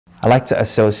I like to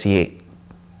associate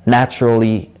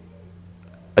naturally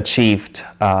achieved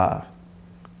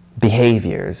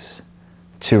behaviors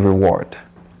to reward.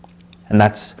 And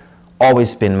that's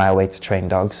always been my way to train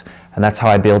dogs. And that's how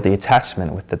I build the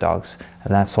attachment with the dogs.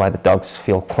 And that's why the dogs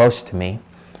feel close to me.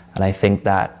 And I think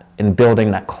that in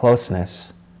building that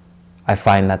closeness, I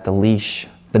find that the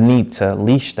need to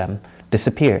leash them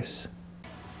disappears.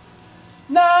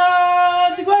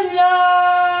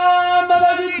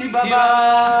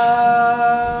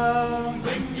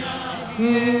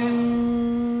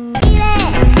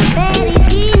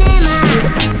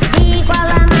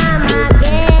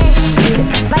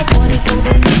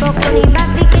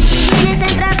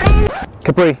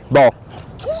 Capri, ball.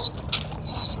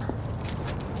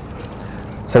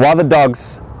 So while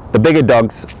the bigger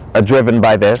dogs are driven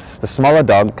by this, the smaller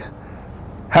dog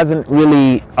hasn't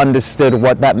really understood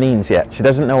what that means yet. She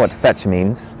doesn't know what fetch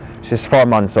means. She's 4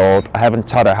 months old. I haven't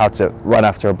taught her how to run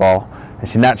after a ball, and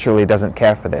she naturally doesn't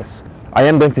care for this. I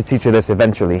am going to teach her this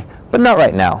eventually, but not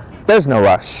right now. There's no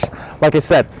rush. Like I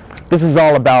said, this is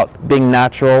all about being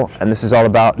natural, and this is all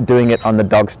about doing it on the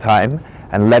dog's time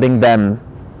and letting them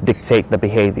dictate the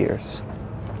behaviors.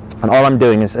 And all I'm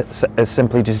doing is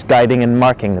simply just guiding and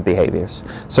marking the behaviors.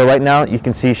 So right now you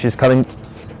can see she's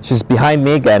behind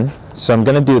me again. So I'm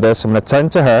gonna do this, I'm gonna turn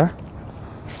to her,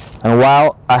 and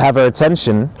while I have her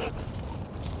attention,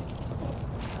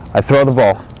 I throw the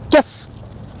ball. Yes!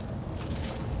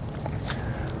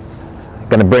 I'm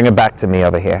gonna bring her back to me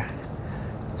over here.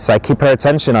 So I keep her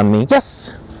attention on me.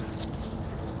 Yes!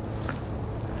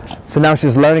 So now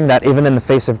she's learning that even in the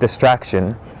face of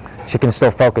distraction, she can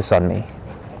still focus on me.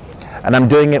 And I'm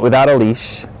doing it without a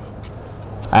leash,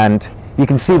 and you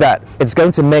can see that it's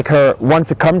going to make her want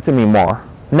to come to me more,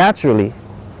 naturally.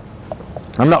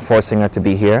 I'm not forcing her to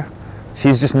be here.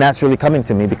 She's just naturally coming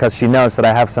to me because she knows that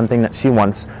I have something that she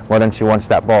wants more than she wants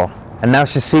that ball. And now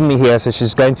she's seen me here, so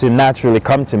she's going to naturally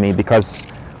come to me because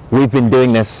we've been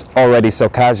doing this already so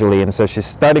casually, and so she's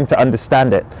starting to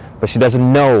understand it, but she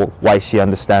doesn't know why she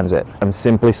understands it. I'm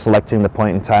simply selecting the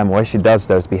point in time where she does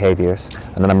those behaviors,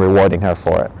 and then I'm rewarding her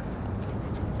for it.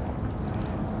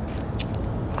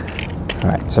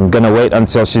 Alright, so I'm going to wait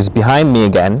until she's behind me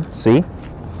again, see?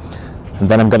 And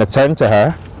then I'm going to turn to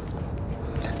her,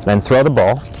 then throw the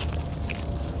ball.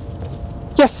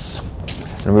 Yes!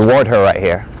 And reward her right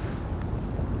here.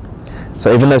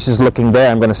 So even though she's looking there,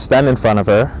 I'm going to stand in front of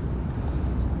her.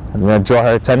 I'm going to draw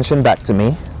her attention back to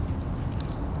me.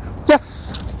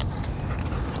 Yes!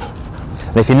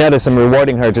 And if you notice, I'm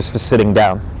rewarding her just for sitting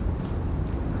down.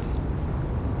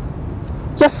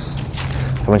 Yes!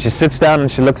 And when she sits down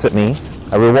and she looks at me,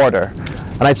 I reward her.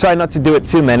 And I try not to do it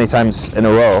too many times in a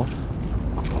row.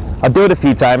 I'll do it a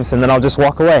few times and then I'll just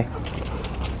walk away.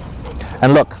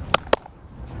 And look,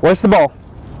 where's the ball?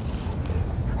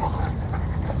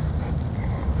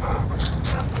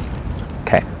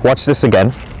 Okay, watch this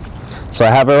again. So I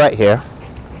have her right here.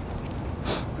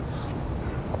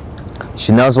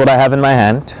 She knows what I have in my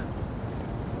hand.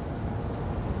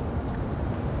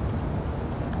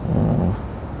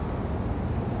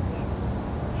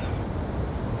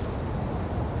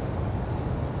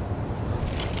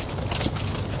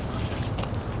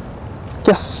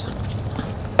 Yes.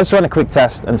 Let's run a quick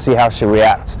test and see how she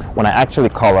reacts when I actually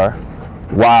call her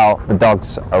while the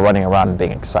dogs are running around and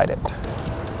being excited.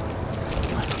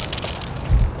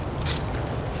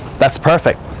 That's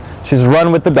perfect. She's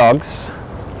run with the dogs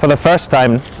for the first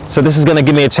time, so this is going to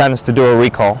give me a chance to do a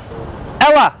recall.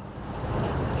 Ella!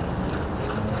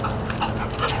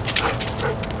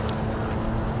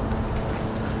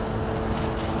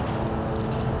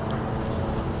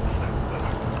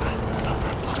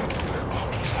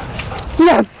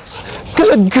 Yes!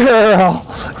 Good girl!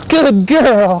 Good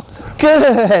girl!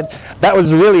 Good! That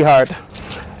was really hard.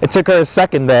 It took her a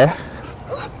second there.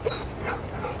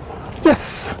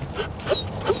 Yes!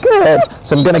 Good!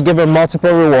 So I'm going to give her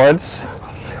multiple rewards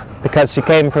because she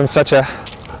came from such a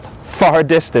far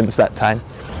distance that time.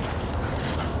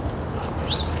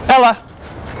 Ella!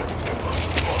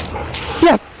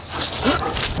 Yes!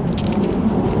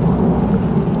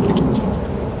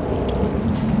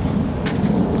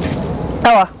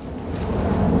 Ella!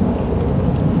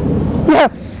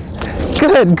 Yes!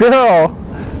 Good girl!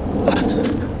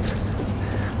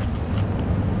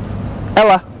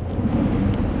 Ella!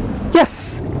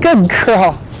 Yes! Good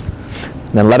girl!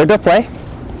 Then let her go play.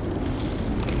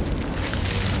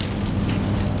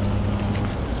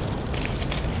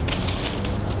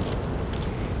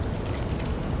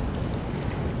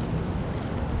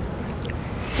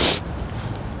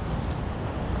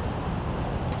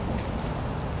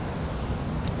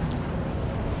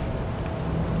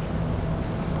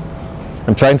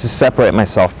 I'm trying to separate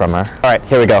myself from her. All right,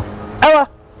 here we go. Ella!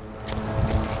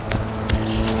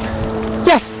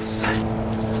 Yes!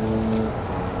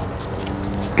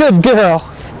 Good girl.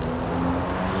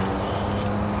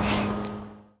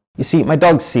 You see, my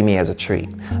dogs see me as a treat.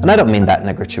 And I don't mean that in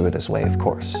a gratuitous way, of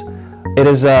course. It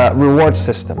is a reward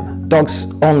system. Dogs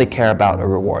only care about a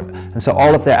reward. And so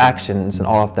all of their actions and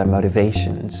all of their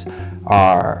motivations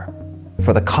are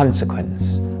for the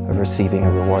consequence of receiving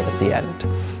a reward at the end.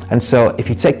 And so if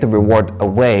you take the reward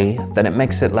away, then it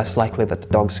makes it less likely that the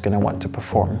dog's going to want to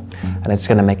perform. And it's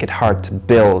going to make it hard to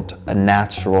build a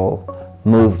natural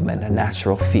movement, a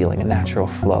natural feeling, a natural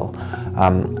flow.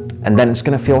 And then it's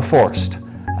going to feel forced.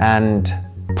 And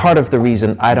part of the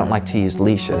reason I don't like to use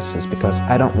leashes is because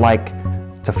I don't like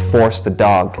to force the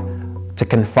dog, to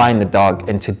confine the dog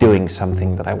into doing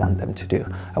something that I want them to do.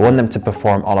 I want them to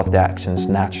perform all of their actions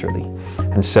naturally.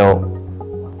 And so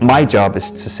my job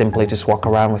is to simply just walk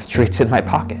around with treats in my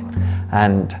pocket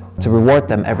and to reward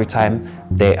them every time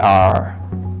they are,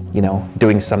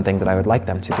 doing something that I would like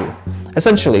them to do.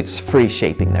 Essentially, it's free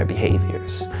shaping their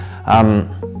behaviors.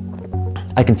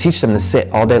 I can teach them to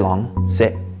sit all day long,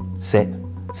 sit, sit,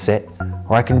 sit,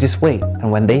 or I can just wait,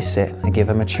 and when they sit, I give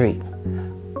them a treat.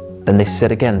 Then they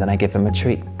sit again, then I give them a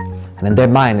treat. And in their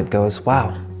mind it goes,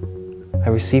 wow, I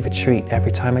receive a treat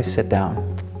every time I sit down.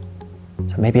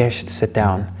 So maybe I should sit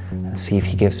down and see if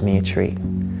he gives me a treat.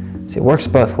 See, it works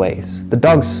both ways. The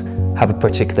dogs have a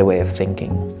particular way of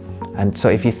thinking. And so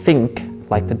if you think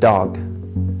like the dog,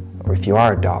 or if you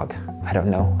are a dog, I don't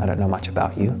know much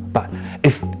about you, but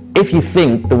if you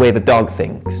think the way the dog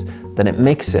thinks, then it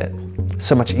makes it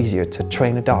so much easier to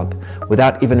train a dog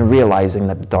without even realizing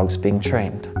that the dog's being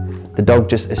trained. The dog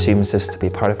just assumes this to be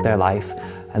part of their life,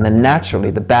 and then naturally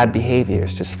the bad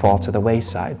behaviors just fall to the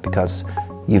wayside because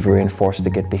you've reinforced the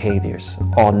good behaviors,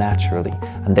 all naturally.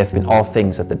 And they've been all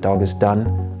things that the dog has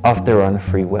done of their own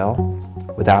free will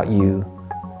without you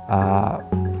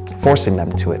forcing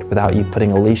them to it, without you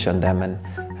putting a leash on them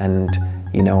and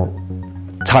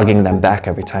tugging them back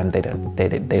every time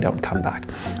they don't come back.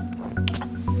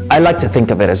 I like to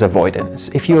think of it as avoidance.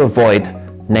 If you avoid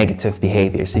negative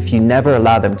behaviors, if you never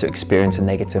allow them to experience a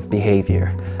negative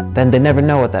behavior, then they never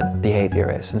know what that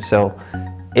behavior is. And so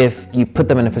if you put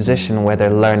them in a position where they're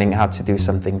learning how to do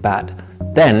something bad,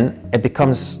 then it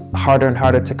becomes harder and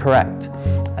harder to correct.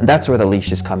 And that's where the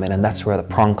leashes come in, and that's where the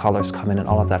prong collars come in and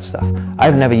all of that stuff.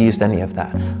 I've never used any of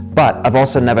that. But I've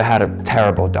also never had a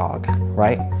terrible dog,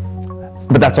 right?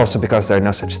 But that's also because there are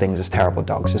no such things as terrible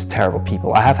dogs, just terrible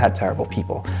people. I have had terrible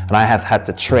people, and I have had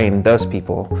to train those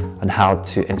people on how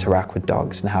to interact with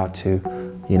dogs and how to,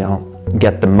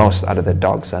 get the most out of their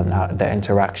dogs and their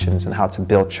interactions and how to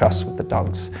build trust with the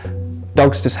dogs.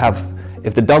 Dogs just have,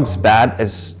 if the dog's bad,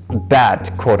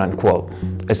 quote unquote,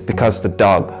 it's because the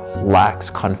dog lacks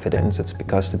confidence. It's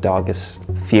because the dog is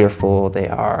fearful. They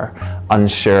are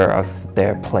unsure of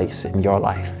their place in your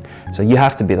life. So you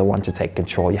have to be the one to take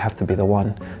control. You have to be the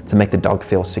one to make the dog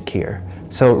feel secure.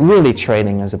 So really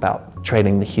training is about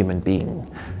training the human being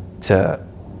to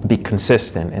be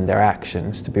consistent in their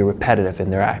actions, to be repetitive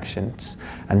in their actions,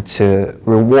 and to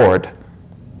reward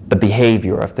the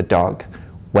behavior of the dog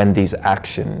when these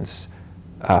actions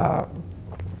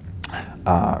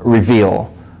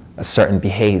reveal a certain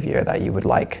behavior that you would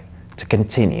like to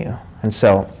continue. And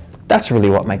so that's really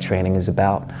what my training is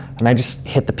about. And I just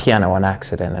hit the piano on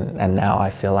accident, and now I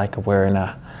feel like we're in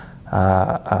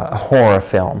a horror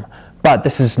film. But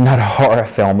this is not a horror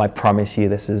film, I promise you.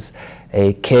 This is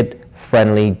a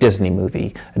kid-friendly Disney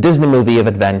movie. A Disney movie of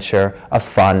adventure, of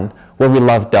fun, where we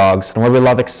love dogs, and where we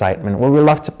love excitement, where we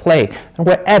love to play, and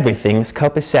where everything is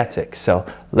copacetic. So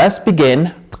let's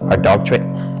begin our dog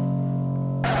training.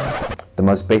 The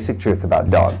most basic truth about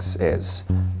dogs is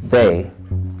they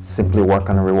simply work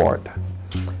on a reward.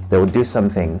 They will do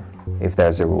something if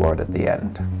there's a reward at the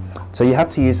end. So you have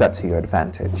to use that to your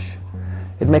advantage.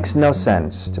 It makes no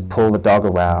sense to pull the dog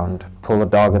around, pull the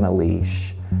dog on a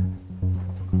leash,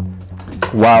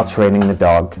 while training the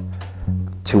dog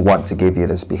to want to give you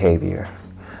this behavior.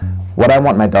 What I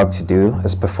want my dog to do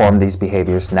is perform these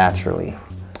behaviors naturally.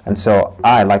 And so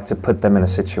I like to put them in a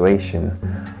situation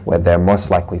where they're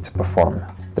most likely to perform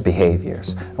the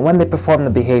behaviors. And when they perform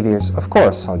the behaviors, of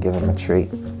course, I'll give them a treat.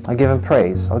 I'll give them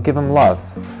praise. I'll give them love.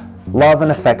 Love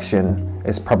and affection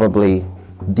is probably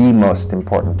the most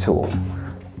important tool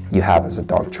you have as a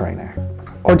dog trainer.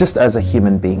 Or just as a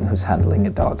human being who's handling a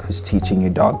dog, who's teaching your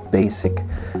dog basic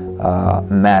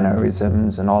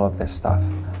mannerisms and all of this stuff.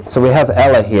 So we have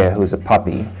Ella here, who's a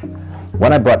puppy.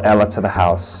 When I brought Ella to the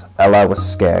house, Ella was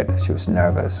scared. She was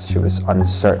nervous. She was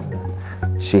uncertain.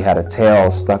 She had a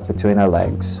tail stuck between her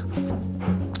legs.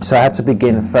 So I had to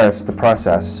begin first the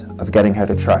process of getting her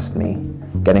to trust me,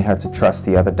 getting her to trust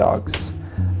the other dogs,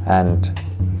 and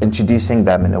introducing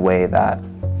them in a way that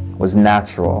was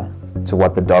natural to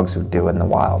what the dogs would do in the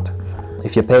wild.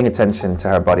 If you're paying attention to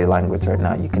her body language right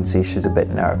now, you can see she's a bit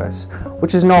nervous,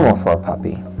 which is normal for a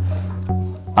puppy.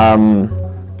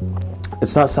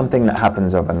 It's not something that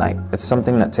happens overnight. It's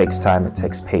something that takes time, it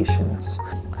takes patience.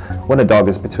 When a dog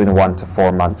is between 1 to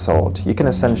 4 months old, you can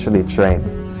essentially train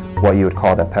what you would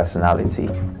call their personality.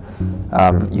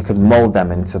 You can mold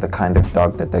them into the kind of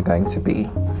dog that they're going to be.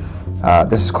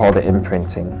 This is called the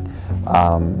imprinting.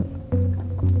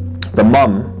 The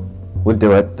mum would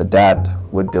do it, the dad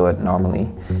would do it normally.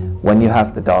 When you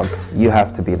have the dog, you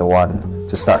have to be the one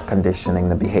to start conditioning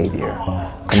the behavior,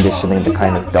 conditioning the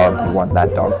kind of dog you want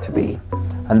that dog to be.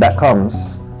 And that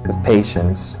comes with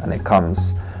patience, and it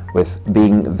comes with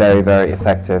being very, very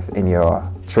effective in your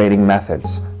training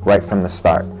methods right from the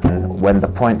start. And when the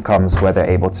point comes where they're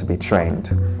able to be trained,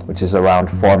 which is around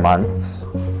 4 months,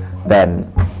 then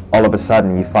all of a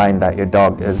sudden you find that your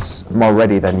dog is more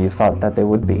ready than you thought that they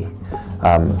would be.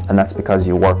 And that's because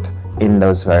you worked in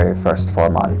those very first 4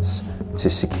 months to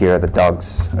secure the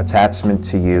dog's attachment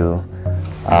to you.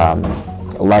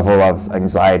 Level of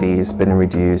anxiety has been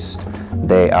reduced.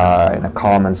 They are in a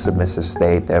calm and submissive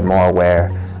state. They're more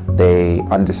aware. They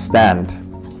understand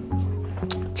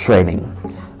training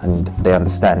and they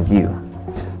understand you.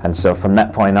 And so from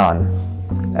that point on,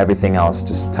 everything else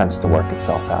just tends to work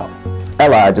itself out.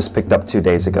 Ella, I just picked up 2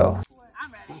 days ago.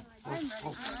 I'm ready.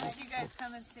 You guys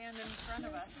come and stand in front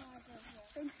of us.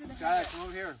 Guys, come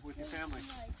over here with your family.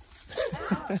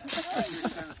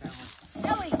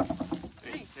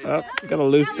 Oh, you got a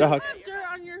loose dog. Dirt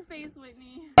on your face,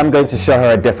 Whitney. I'm going to show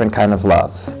her a different kind of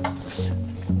love.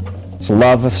 It's a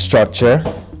love of structure,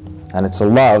 and it's a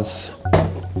love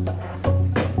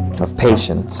of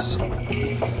patience.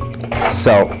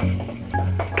 So,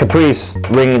 Capri's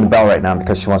ringing the bell right now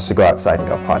because she wants to go outside and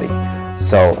go potty.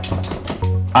 So,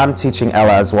 I'm teaching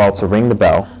Ella as well to ring the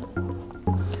bell,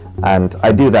 and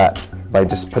I do that by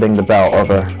just putting the bell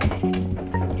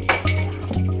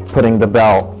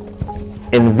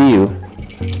in view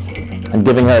and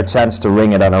giving her a chance to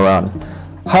ring it on her own,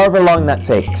 however long that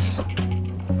takes,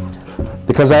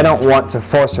 because I don't want to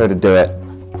force her to do it.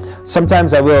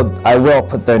 Sometimes I will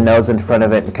put their nose in front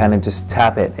of it and kind of just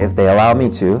tap it if they allow me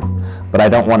to, but I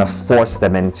don't want to force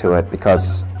them into it,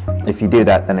 because if you do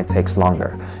that, then it takes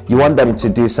longer. You want them to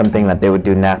do something that they would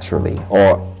do naturally,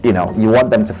 or you want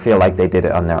them to feel like they did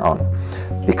it on their own,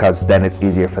 because then it's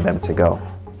easier for them to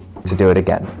do it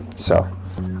again. So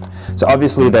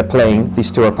obviously they're playing.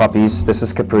 These two are puppies. This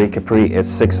is Capri. Capri is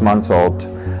 6 months old,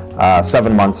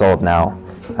 7 months old now.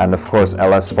 And of course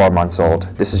Ella's 4 months old.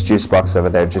 This is Juicebox over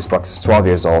there. Juicebox is 12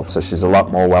 years old, so she's a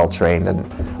lot more well trained, and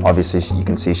obviously you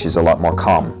can see she's a lot more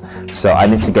calm. So I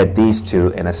need to get these two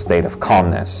in a state of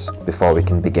calmness before we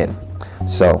can begin.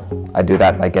 So I do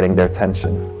that by getting their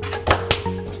attention.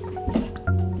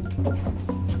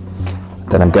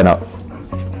 Then I'm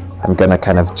gonna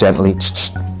kind of gently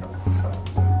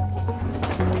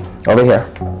over here,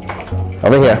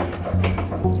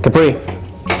 Capri.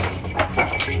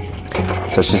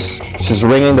 So she's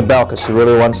ringing the bell because she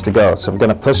really wants to go. So I'm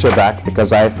gonna push her back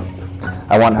because I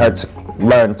want her to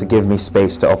learn to give me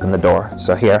space to open the door.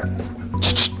 So here.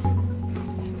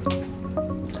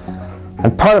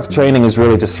 And part of training is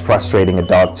really just frustrating a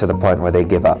dog to the point where they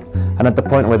give up. And at the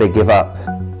point where they give up,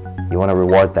 you want to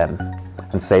reward them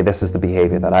and say, this is the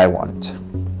behavior that I want.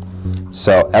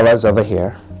 So Ella's over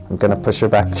here. I'm gonna push her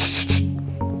back.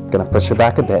 Gonna push her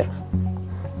back a bit.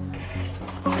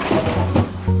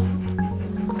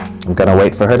 I'm gonna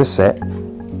wait for her to sit.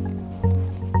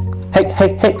 Hey,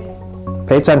 hey, hey!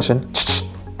 Pay attention.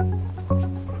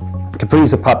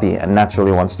 Capri's a puppy and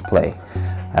naturally wants to play.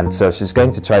 And so she's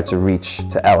going to try to reach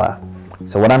to Ella.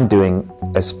 So what I'm doing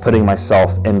is putting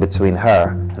myself in between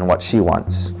her and what she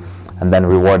wants, and then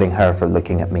rewarding her for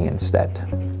looking at me instead.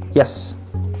 Yes.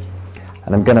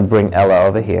 And I'm gonna bring Ella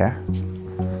over here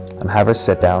and have her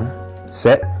sit down.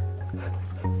 Sit.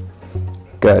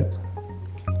 Good.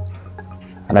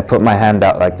 And I put my hand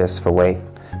out like this for wait.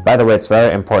 By the way, it's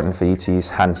very important for you to use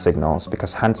hand signals,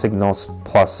 because hand signals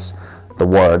plus the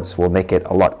words will make it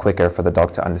a lot quicker for the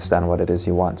dog to understand what it is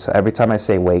you want. So every time I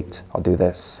say wait, I'll do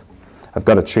this. I've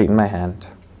got a treat in my hand.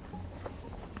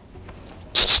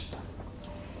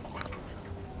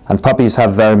 And puppies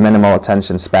have very minimal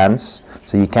attention spans,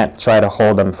 so you can't try to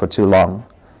hold them for too long.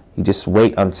 You just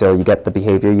wait until you get the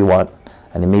behavior you want,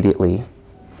 and immediately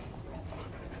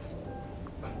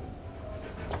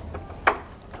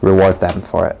reward them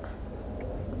for it.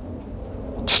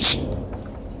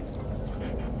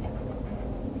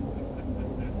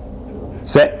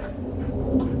 Sit.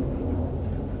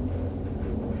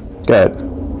 Good.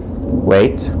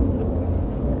 Wait.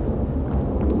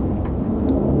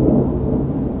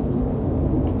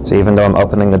 So even though I'm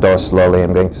opening the door slowly,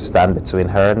 I'm going to stand between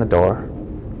her and the door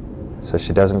so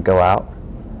she doesn't go out.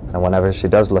 And whenever she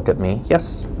does look at me,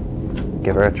 yes,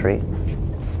 give her a treat.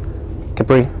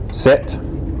 Capri, sit.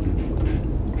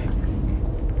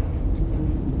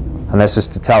 And this is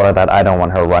to tell her that I don't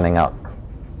want her running out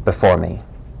before me.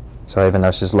 So even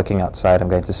though she's looking outside, I'm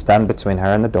going to stand between her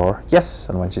and the door. Yes,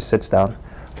 and when she sits down,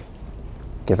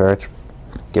 give her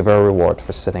a reward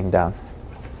for sitting down.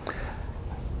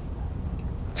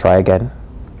 Try again.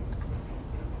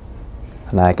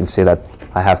 And now I can see that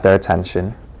I have their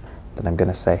attention. Then I'm going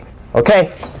to say, okay.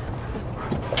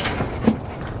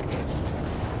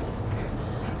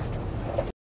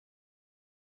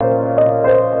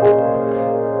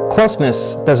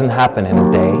 Closeness doesn't happen in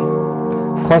a day.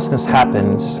 Closeness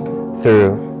happens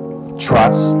through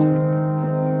trust,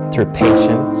 through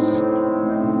patience,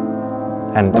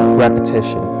 and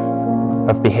repetition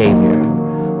of behavior.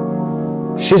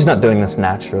 She's not doing this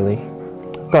naturally.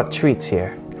 I've got treats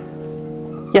here.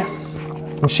 Yes,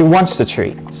 and she wants the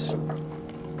treats.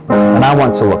 And I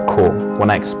want to look cool when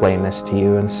I explain this to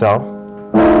you, and so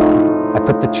I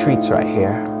put the treats right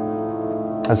here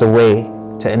as a way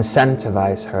to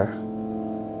incentivize her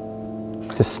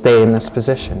to stay in this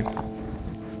position.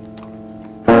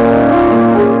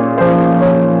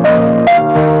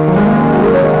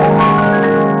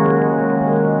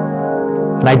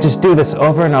 And I just do this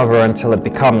over and over until it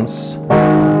becomes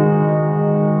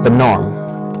the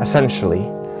norm, essentially.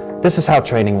 This is how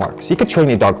training works. You could train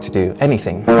your dog to do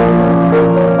anything.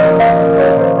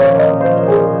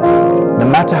 No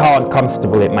matter how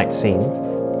uncomfortable it might seem.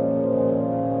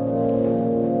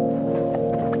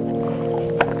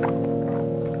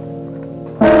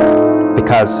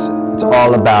 Because it's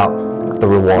all about the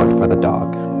reward for the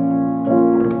dog.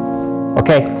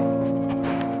 Okay.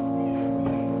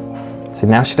 So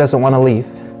now she doesn't want to leave.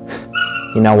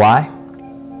 You know why?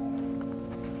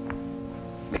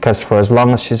 Because for as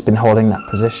long as she's been holding that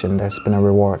position, there's been a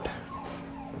reward.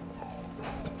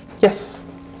 Yes.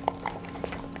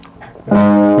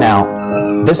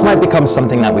 Now, this might become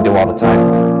something that we do all the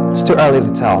time. It's too early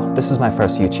to tell. This is my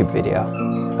first YouTube video.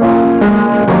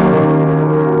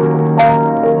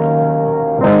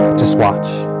 Just watch.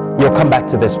 You'll come back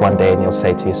to this one day and you'll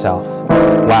say to yourself,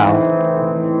 wow,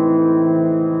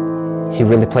 he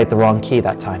really played the wrong key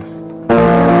that time.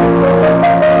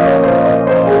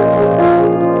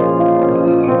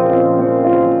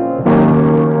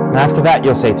 And after that,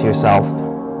 you'll say to yourself,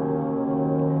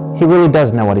 he really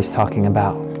does know what he's talking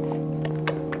about.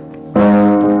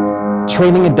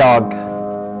 Training a dog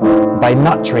by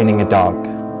not training a dog,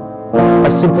 by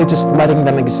simply just letting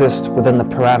them exist within the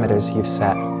parameters you've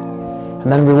set,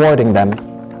 and then rewarding them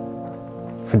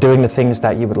for doing the things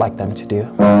that you would like them to do.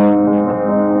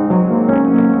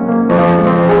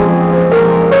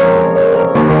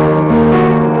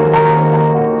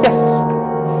 Yes.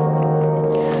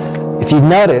 If you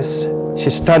notice,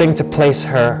 she's starting to place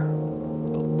her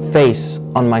face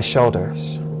on my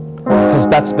shoulders, because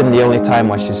that's been the only time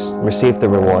where she's received the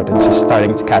reward, and she's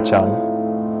starting to catch on.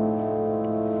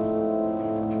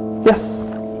 Yes.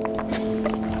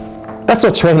 That's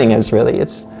what training is, really.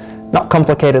 It's not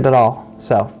complicated at all.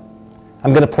 So,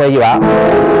 I'm going to play you out.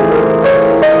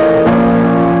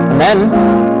 And then,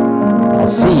 I'll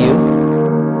see you.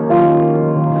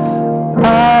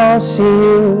 I'll see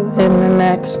you in the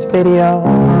next video.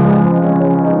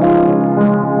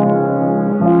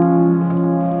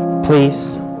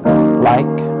 Please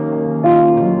like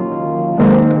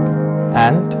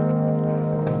and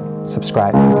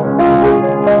subscribe.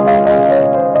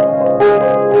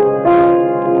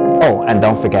 Oh, and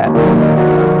don't forget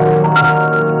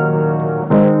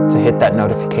to hit that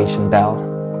notification bell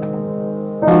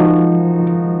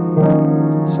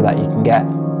so that you can get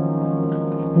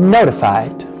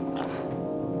notified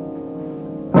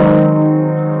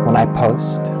when I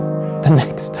post the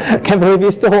next. I can't believe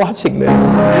you're still watching this.